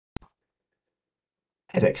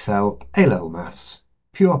Edexcel A-Level Maths,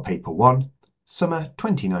 Pure Paper 1, Summer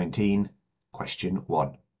 2019, Question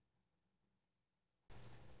 1.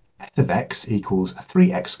 f of x equals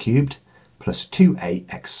 3x cubed plus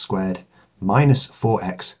 2ax squared minus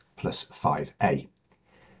 4x plus 5a.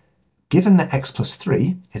 Given that x plus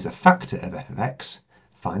 3 is a factor of f of x,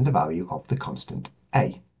 find the value of the constant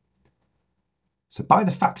a. So by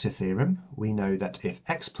the factor theorem, we know that if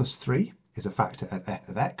x plus 3 is a factor of f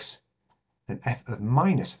of x, then f of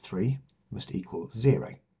minus 3 must equal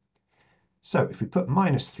 0. So if we put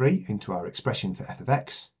minus 3 into our expression for f of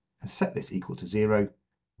x and set this equal to 0,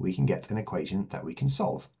 we can get an equation that we can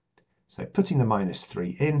solve. So putting the minus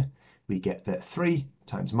 3 in, we get that 3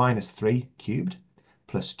 times minus 3 cubed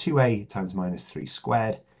plus 2a times minus 3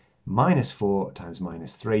 squared minus 4 times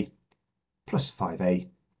minus 3 plus 5a,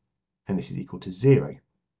 and this is equal to 0.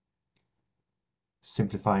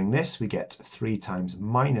 Simplifying this, we get 3 times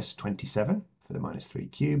minus 27 for the minus 3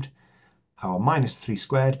 cubed. Our minus 3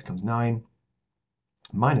 squared becomes 9.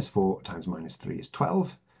 Minus 4 times minus 3 is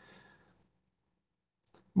 12.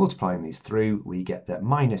 Multiplying these through, we get that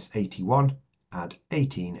minus 81 add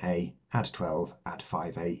 18a add 12 add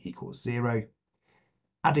 5a equals 0.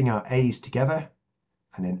 Adding our a's together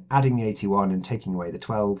and then adding the 81 and taking away the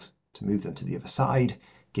 12 to move them to the other side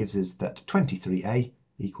gives us that 23a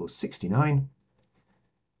equals 69.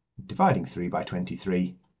 Dividing 3 by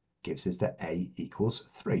 23 gives us that a equals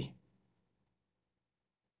 3.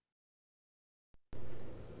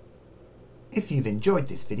 If you've enjoyed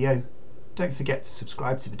this video, don't forget to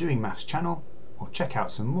subscribe to the Doing Maths channel or check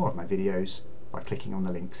out some more of my videos by clicking on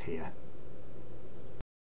the links here.